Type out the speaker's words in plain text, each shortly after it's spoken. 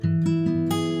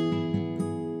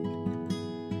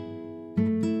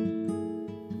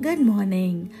Good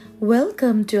morning.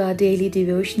 Welcome to our daily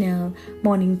devotional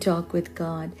morning talk with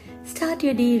God. Start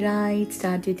your day right,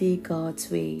 start your day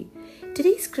God's way.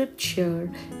 Today's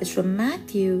scripture is from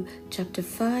Matthew chapter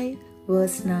 5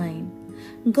 verse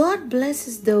 9. God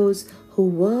blesses those who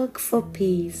work for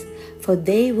peace, for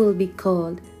they will be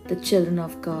called the children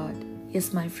of God.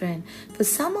 Yes, my friend, for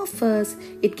some of us,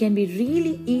 it can be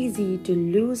really easy to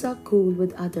lose our cool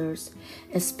with others,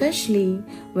 especially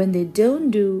when they don't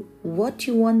do what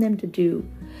you want them to do.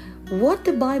 What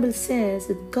the Bible says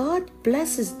is God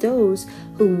blesses those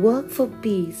who work for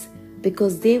peace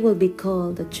because they will be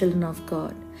called the children of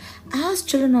God. As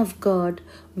children of God,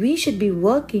 we should be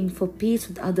working for peace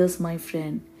with others, my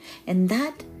friend, and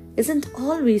that isn't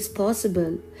always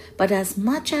possible, but as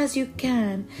much as you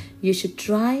can, you should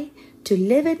try to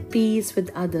live at peace with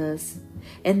others.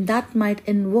 And that might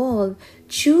involve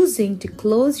choosing to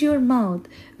close your mouth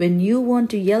when you want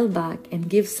to yell back and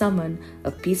give someone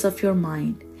a piece of your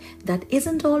mind. That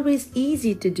isn't always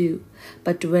easy to do,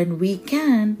 but when we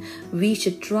can, we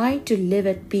should try to live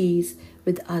at peace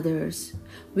with others.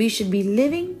 We should be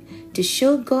living to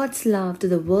show God's love to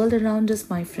the world around us,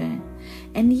 my friend.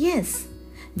 And yes,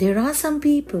 there are some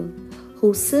people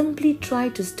who simply try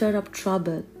to stir up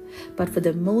trouble, but for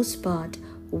the most part,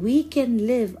 we can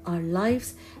live our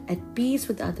lives at peace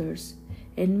with others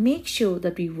and make sure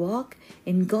that we walk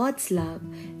in God's love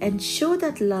and show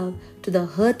that love to the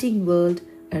hurting world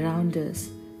around us.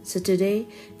 So today,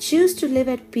 choose to live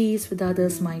at peace with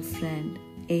others, my friend.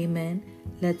 Amen.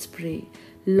 Let's pray.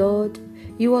 Lord,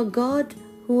 you are God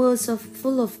who is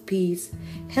full of peace.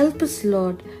 Help us,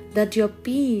 Lord, that your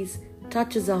peace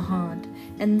touches our heart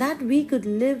and that we could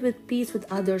live with peace with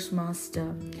others,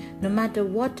 Master, no matter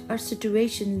what our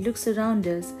situation looks around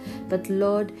us. But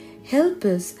Lord, help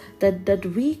us that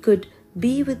we could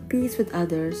be with peace with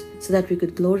others so that we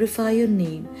could glorify your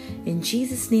name. In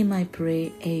Jesus' name I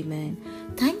pray, amen.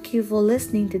 Thank you for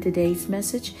listening to today's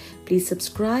message. Please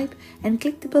subscribe and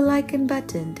click the bell icon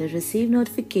button to receive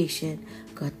notification.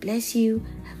 God bless you.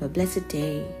 Have a blessed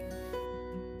day.